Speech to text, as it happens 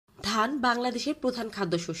ধান বাংলাদেশের প্রধান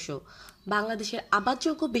খাদ্যশস্য। বাংলাদেশের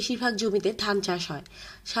আবাদযোগ্য বেশিরভাগ জমিতে ধান চাষ হয়।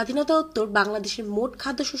 স্বাধীনতা-উত্তর বাংলাদেশের মোট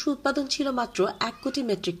খাদ্যশস্য উৎপাদন ছিল মাত্র 1 কোটি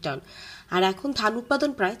মেট্রিক টন, আর এখন ধান উৎপাদন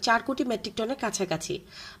প্রায় 4 কোটি মেট্রিক টনের কাছাকাছি।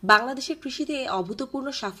 বাংলাদেশের কৃষিতে এই অভূতপূর্ণ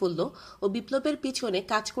সাফল্য ও বিপ্লবের পিছনে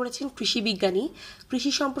কাজ করেছেন কৃষি বিজ্ঞানী,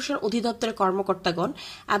 কৃষি সম্প্রসারণ অধিদপ্তরের কর্মকর্তাগণ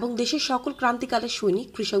এবং দেশের সকল ক্রান্তিকালের সৈনিক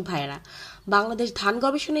কৃষক ভাইয়েরা। বাংলাদেশ ধান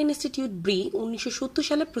গবেষণা ইনস্টিটিউট ব্রি 1970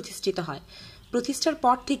 সালে প্রতিষ্ঠিত হয়। প্রতিষ্ঠার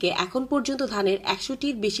পর থেকে এখন পর্যন্ত ধানের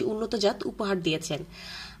 100টির বেশি উন্নত জাত উপহার দিয়েছেন।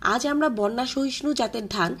 আজ আমরা বন্যা সহিষ্ণু জাতের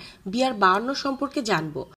ধান BR52 সম্পর্কে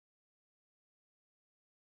জানব।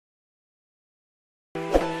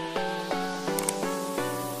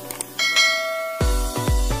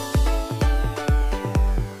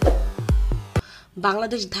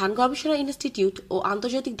 বাংলাদেশ ধান গবেষণা ইনস্টিটিউট ও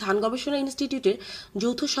আন্তর্জাতিক ধান গবেষণা ইনস্টিটিউটের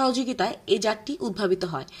যৌথ সহযোগিতায় এই জাতটি উদ্ভাবিত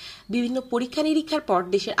হয়। বিভিন্ন পরীক্ষা নিরীক্ষার পর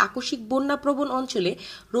দেশের আকস্মিক বন্যাপ্রবণ অঞ্চলে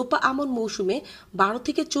রোপা আমন মৌসুমে 12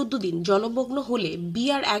 থেকে 14 দিন জলমগ্ন হলে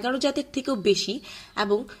BR11 জাতের থেকেও বেশি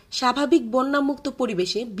এবং স্বাভাবিক বন্যামুক্ত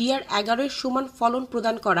পরিবেশে BR11 এর সমান ফলন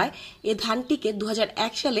প্রদান করায় এ ধানটিকে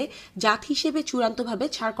 2001 সালে জাত হিসেবে চূড়ান্তভাবে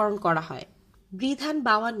ছাড়করণ করা হয়। ব্রি ধান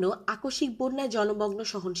 52 আকস্মিক বন্যায় জলমগ্ন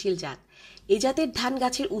সহনশীল জাত। এ জাতের ধান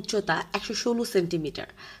গাছের উচ্চতা 116 সেন্টিমিটার।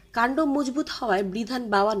 কাণ্ড মজবুত হওয়ায় ব্রি ধান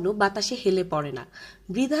 52 বাতাসে হেলে পড়ে না।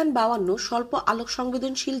 ব্রি ধান 52 স্বল্প আলোক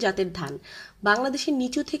সংবেদনশীল জাতের ধান। বাংলাদেশের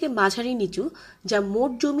নিচু থেকে মাঝারি নিচু, যা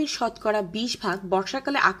মোট জমির শতকরা 20%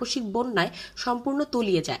 বর্ষাকালে আকস্মিক বন্যায় সম্পূর্ণ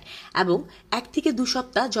তলিয়ে যায় এবং 1 থেকে 2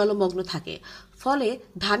 সপ্তাহ জলমগ্ন থাকে। ফলে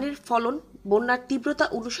ধানের ফলন বন্যার তীব্রতা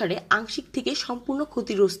অনুসারে আংশিক থেকে সম্পূর্ণ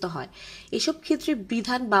ক্ষতিগ্রস্ত হয়। এসব ক্ষেত্রে ব্রি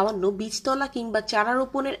ধান 52 বীজতলা কিংবা চারা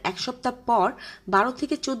রোপণের 1 সপ্তাহ পর 12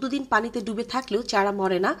 থেকে 14 দিন পানিতে ডুবে থাকলেও চারা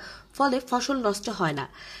মরে না, ফলে ফসল নষ্ট হয় না।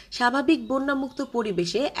 স্বাভাবিক বন্যামুক্ত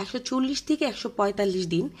পরিবেশে 140 থেকে 145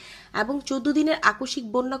 দিন এবং 14 দিনের আকস্মিক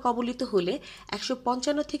বন্যা কবলিত হলে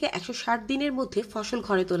 155 থেকে 160 দিনের মধ্যে ফসল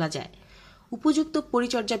ঘরে তোলা যায়। উপযুক্ত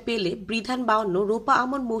পরিচর্যা পেলে ব্রি ধান 52 রোপা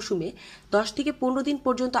আমন মৌসুমে 10 থেকে 15 দিন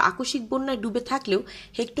পর্যন্ত আকস্মিক বন্যায় ডুবে থাকলেও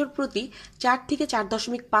হেক্টর প্রতি 4 থেকে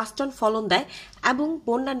 4.5 টন ফলন দেয় এবং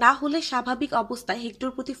বন্যা না হলে স্বাভাবিক অবস্থায় হেক্টর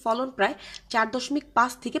প্রতি ফলন প্রায়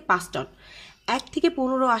 4.5 থেকে 5 টন। 1 থেকে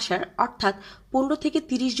 15 আষাঢ় অর্থাৎ 15 থেকে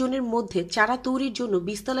 30 জনের মধ্যে চারা তৈরির জন্য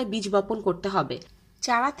বীজতলায় বীজ বপন করতে হবে।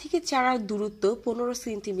 চারা থেকে চারার দূরত্ব 15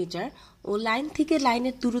 সেন্টিমিটার ও লাইন থেকে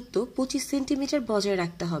লাইনের দূরত্ব 25 সেন্টিমিটার বজায়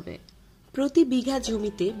রাখতে হবে। প্রতি বিঘা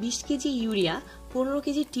জমিতে 20 KG urea, 15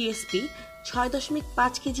 KG TSP,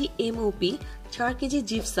 6.5 KG MOP, 6 KG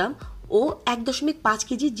gypsum ও 1.5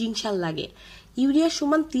 কেজি জিঙ্ক সার লাগে। ইউরিয়া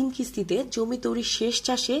সমান 3 কিস্তিতে জমি তৈরির শেষ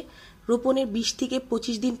চাষে রোপণের 20 থেকে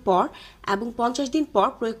 25 দিন পর এবং 50 দিন পর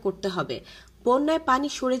প্রয়োগ করতে হবে। বন্যায় পানি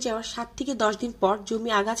সরে যাওয়ার 7 থেকে 10 দিন পর জমি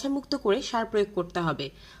আগাছা মুক্ত করে সার প্রয়োগ করতে হবে।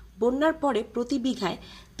 বন্যার পরে প্রতি বিঘায়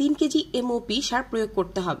 3 কেজি MOP সার প্রয়োগ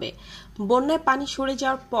করতে হবে। বন্যায় পানি সরে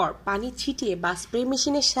যাওয়ার পর পানি ছিটিয়ে বা স্প্রে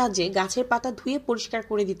মেশিনের সাহায্যে গাছের পাতা ধুয়ে পরিষ্কার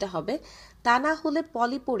করে দিতে হবে। তা না হলে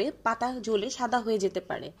পলি পড়ে পাতা জ্বলে সাদা হয়ে যেতে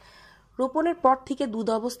পারে। রোপণের পর থেকে দুধ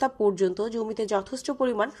অবস্থা পর্যন্ত জমিতে যথেষ্ট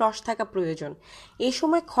পরিমাণ রস থাকা প্রয়োজন। এই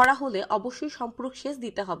সময় খরা হলে অবশ্যই সম্পূরক সেচ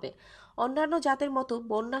দিতে হবে। অন্যান্য জাতের মতো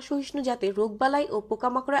বন্যা সহিষ্ণু জাতে রোগবালাই ও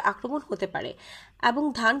পোকামাকড়ের আক্রমণ হতে পারে এবং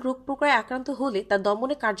ধান রোগ পোকায় আক্রান্ত হলে তা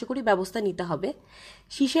দমনে কার্যকরী ব্যবস্থা নিতে হবে।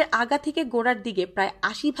 শীষের আগা থেকে গোড়ার দিকে প্রায়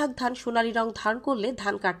 80% ধান সোনালী রং ধারণ করলে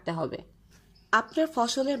ধান কাটতে হবে। আপনার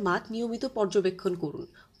ফসলের মাঠ নিয়মিত পর্যবেক্ষণ করুন।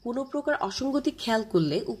 কোনো প্রকার অসঙ্গতি খেয়াল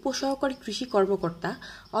করলে উপসহকারী কৃষি কর্মকর্তা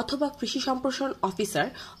অথবা কৃষি সম্প্রসারণ অফিসার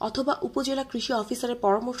অথবা উপজেলা কৃষি অফিসারের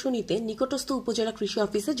পরামর্শ নিতে নিকটস্থ উপজেলা কৃষি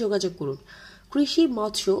অফিসে যোগাযোগ করুন। কৃষি,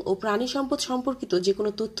 মৎস্য ও প্রাণী সম্পদ সম্পর্কিত যে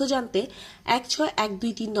কোনো তথ্য জানতে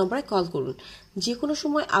 16123 নম্বরে কল করুন। যে কোনো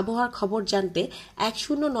সময় আবহাওয়ার খবর জানতে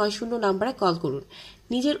 1090 নম্বরে কল করুন।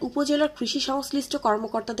 নিজের উপজেলার কৃষি সংশ্লিষ্ট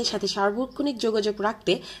কর্মকর্তাদের সাথে সার্বক্ষণিক যোগাযোগ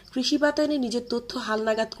রাখতে কৃষি বাতায়নে নিজের তথ্য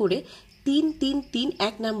হালনাগাদ করে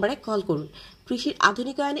 3331 নম্বরে কল করুন। কৃষির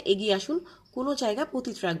আধুনিকায়নে এগিয়ে আসুন, কোনো জায়গা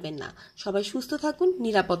পতিত রাখবেন না। সবাই সুস্থ থাকুন,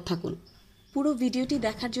 নিরাপদ থাকুন। পুরো ভিডিওটি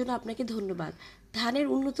দেখার জন্য আপনাকে ধন্যবাদ। ধানের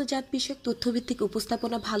উন্নত জাত বিষয়ক তথ্যভিত্তিক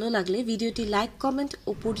উপস্থাপনা ভালো লাগলে ভিডিওটি লাইক, কমেন্ট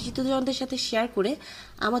ও পরিচিতজনদের সাথে শেয়ার করে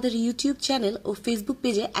আমাদের ইউটিউব চ্যানেল ও ফেসবুক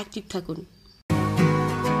পেজে অ্যাক্টিভ থাকুন।